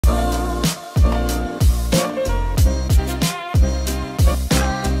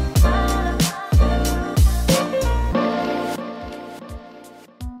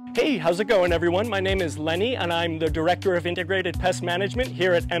how's it going everyone? My name is Lenny and I'm the Director of Integrated Pest Management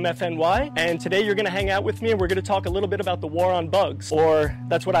here at MFNY. And today you're gonna hang out with me and we're gonna talk a little bit about the war on bugs, or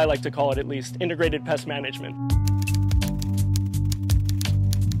that's what I like to call it at least, Integrated Pest Management.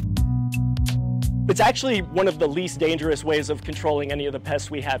 It's actually one of the least dangerous ways of controlling any of the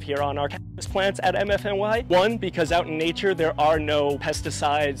pests we have here on our cannabis plants at MFNY. One, because out in nature there are no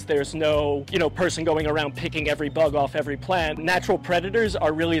pesticides, there's no, person going around picking every bug off every plant. Natural predators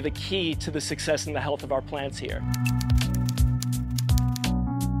are really the key to the success and the health of our plants here.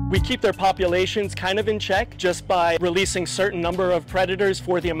 We keep their populations kind of in check just by releasing certain number of predators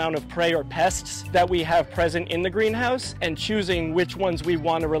for the amount of prey or pests that we have present in the greenhouse and choosing which ones we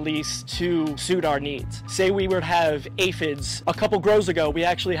want to release to suit our needs. Say we would have aphids. A couple grows ago, we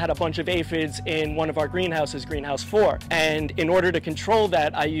actually had a bunch of aphids in one of our greenhouses, Greenhouse 4. And in order to control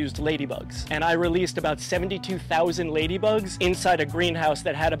that, I used ladybugs. And I released about 72,000 ladybugs inside a greenhouse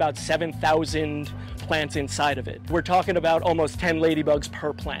that had about 7,000 plants inside of it. We're talking about almost 10 ladybugs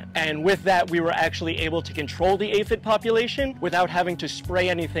per plant. And with that, we were actually able to control the aphid population without having to spray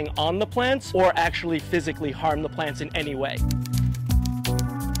anything on the plants or actually physically harm the plants in any way.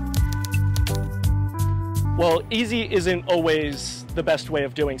 Well, easy isn't always the best way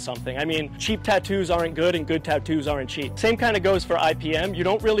of doing something. I mean, cheap tattoos aren't good and good tattoos aren't cheap. Same kind of goes for IPM. You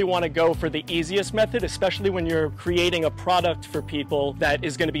don't really want to go for the easiest method, especially when you're creating a product for people that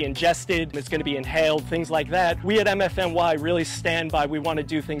is going to be ingested, it's going to be inhaled, things like that. We at MFNY really stand by, we want to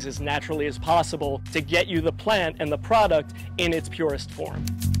do things as naturally as possible to get you the plant and the product in its purest form.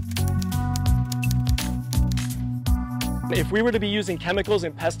 If we were to be using chemicals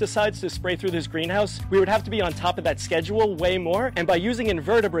and pesticides to spray through this greenhouse, we would have to be on top of that schedule way more. And by using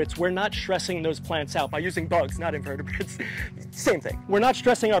invertebrates, we're not stressing those plants out. By using bugs, not invertebrates, same thing. We're not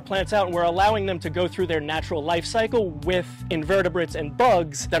stressing our plants out and we're allowing them to go through their natural life cycle with invertebrates and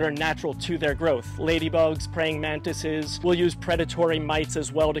bugs that are natural to their growth. Ladybugs, praying mantises. We'll use predatory mites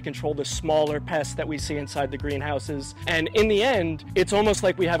as well to control the smaller pests that we see inside the greenhouses. And in the end, it's almost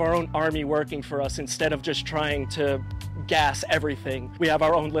like we have our own army working for us instead of just trying to gas everything. We have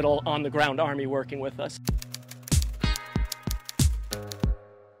our own little on-the-ground army working with us.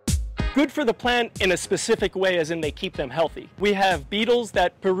 Good for the plant in a specific way, as in they keep them healthy. We have beetles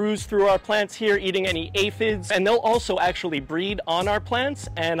that peruse through our plants here, eating any aphids, and they'll also actually breed on our plants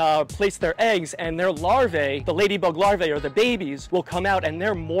and place their eggs, and their larvae, the ladybug larvae or the babies, will come out and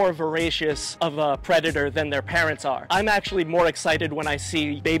they're more voracious of a predator than their parents are. I'm actually more excited when I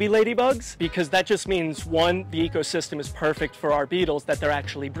see baby ladybugs because that just means, one, the ecosystem is perfect for our beetles that they're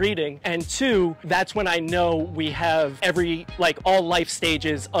actually breeding, and two, that's when I know we have all life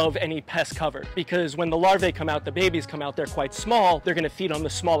stages of any pest covered, because when the larvae come out, the babies come out, they're quite small, they're going to feed on the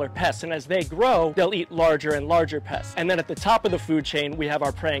smaller pests, and as they grow, they'll eat larger and larger pests. And then at the top of the food chain, we have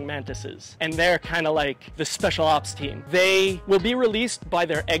our praying mantises, and they're kind of like the special ops team. They will be released by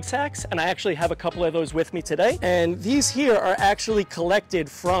their egg sacs, and I actually have a couple of those with me today, and these here are actually collected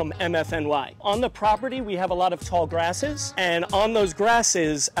from MFNY. On the property, we have a lot of tall grasses, and on those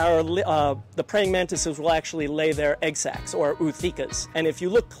grasses, the praying mantises will actually lay their egg sacs, or oothekas. And if you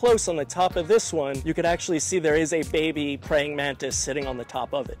look close on the top of this one, you could actually see there is a baby praying mantis sitting on the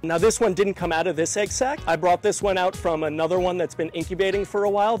top of it. Now this one didn't come out of this egg sac. I brought this one out from another one that's been incubating for a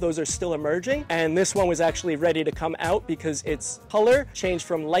while. Those are still emerging. And this one was actually ready to come out because its color changed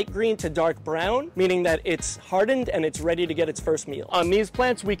from light green to dark brown, meaning that it's hardened and it's ready to get its first meal. On these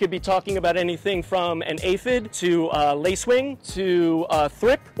plants, we could be talking about anything from an aphid to lacewing to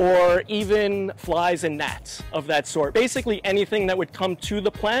thrip, or even flies and gnats of that sort. Basically anything that would come to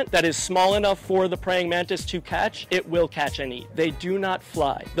the plant that is small enough for the praying mantis to catch, it will catch and eat. They do not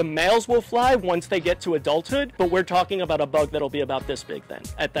fly. The males will fly once they get to adulthood, but we're talking about a bug that'll be about this big then,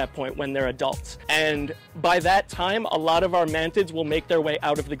 at that point when they're adults. And by that time, a lot of our mantids will make their way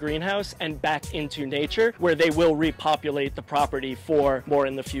out of the greenhouse and back into nature, where they will repopulate the property for more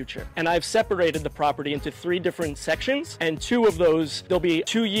in the future. And I've separated the property into 3 different sections, and 2 of those, there'll be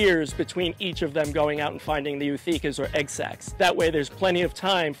 2 years between each of them going out and finding the oothekas or egg sacs. That way there's plenty of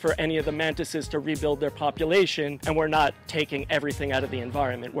time for any of the mantises to rebuild their population, and we're not taking everything out of the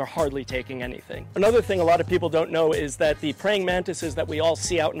environment. We're hardly taking anything. Another thing a lot of people don't know is that the praying mantises that we all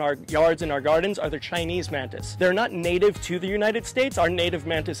see out in our yards and our gardens are the Chinese mantis. They're not native to the United States. Our native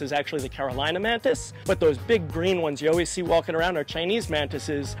mantis is actually the Carolina mantis, but those big green ones you always see walking around are Chinese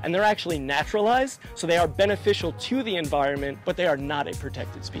mantises, and they're actually naturalized, so they are beneficial to the environment, but they are not a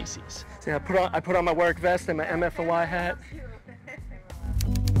protected species. So yeah, I put on my work vest and my MFNY hat.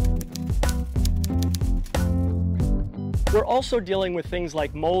 We're also dealing with things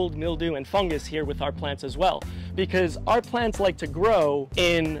like mold, mildew, and fungus here with our plants as well, because our plants like to grow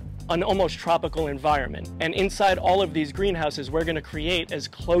in an almost tropical environment. And inside all of these greenhouses, we're going to create as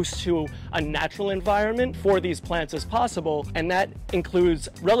close to a natural environment for these plants as possible, and that includes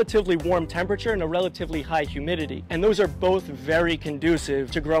relatively warm temperature and a relatively high humidity. And those are both very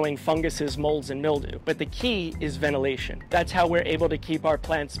conducive to growing funguses, molds, and mildew. But the key is ventilation. That's how we're able to keep our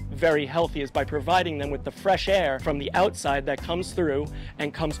plants very healthy, is by providing them with the fresh air from the outside that comes through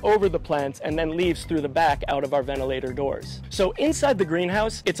and comes over the plants and then leaves through the back out of our ventilator doors. So inside the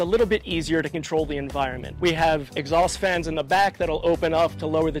greenhouse, it's a little bit easier to control the environment. We have exhaust fans in the back that'll open up to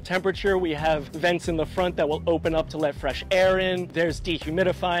lower the temperature. We have vents in the front that will open up to let fresh air in. There's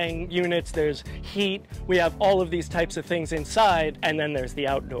dehumidifying units, there's heat. We have all of these types of things inside, and then there's the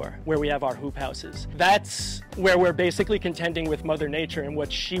outdoor, where we have our hoop houses. That's where we're basically contending with Mother Nature, and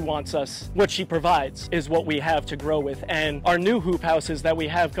what she wants us, what she provides is what we have to grow with. And our new hoop houses that we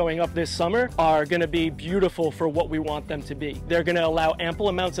have going up this summer are going to be beautiful for what we want them to be. They're going to allow ample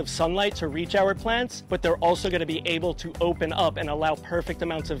amounts of sunlight to reach our plants, but they're also going to be able to open up and allow perfect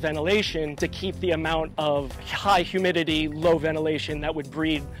amounts of ventilation to keep the amount of high humidity, low ventilation that would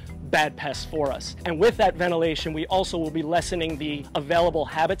breed bad pests for us. And with that ventilation, we also will be lessening the available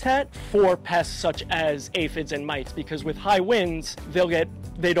habitat for pests such as aphids and mites, because with high winds,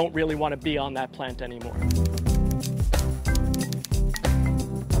 they don't really want to be on that plant anymore.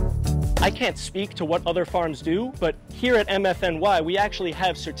 I can't speak to what other farms do, but here at MFNY, we actually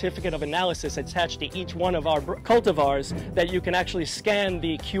have certificate of analysis attached to each one of our cultivars that you can actually scan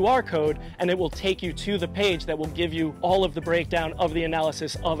the QR code, and it will take you to the page that will give you all of the breakdown of the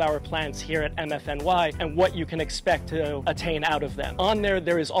analysis of our plants here at MFNY and what you can expect to attain out of them. On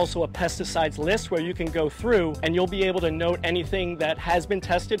there is also a pesticides list where you can go through and you'll be able to note anything that has been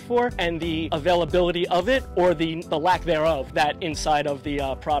tested for and the availability of it or the lack thereof that inside of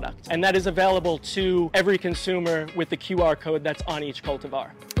the product. And that is available to every consumer with the QR code that's on each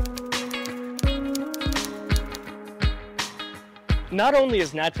cultivar. Not only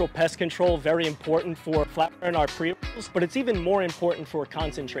is natural pest control very important for flower and our pre-rolls, but it's even more important for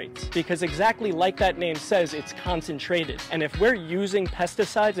concentrates, because exactly like that name says, it's concentrated. And if we're using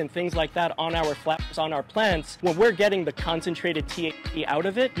pesticides and things like that on our flowers, on our plants, when we're getting the concentrated THC out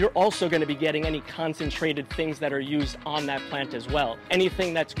of it, you're also going to be getting any concentrated things that are used on that plant as well.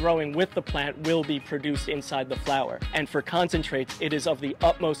 Anything that's growing with the plant will be produced inside the flower. And for concentrates, it is of the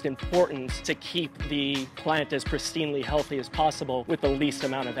utmost importance to keep the plant as pristinely healthy as possible with the least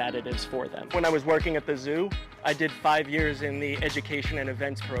amount of additives for them. When I was working at the zoo, I did 5 years in the education and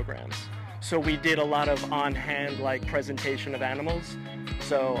events programs. So we did a lot of on-hand like presentation of animals.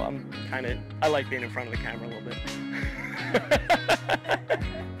 So I like being in front of the camera a little bit.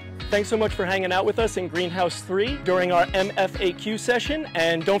 Thanks so much for hanging out with us in Greenhouse 3 during our MFAQ session.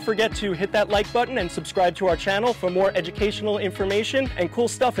 And don't forget to hit that like button and subscribe to our channel for more educational information and cool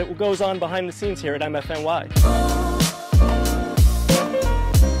stuff that goes on behind the scenes here at MFNY.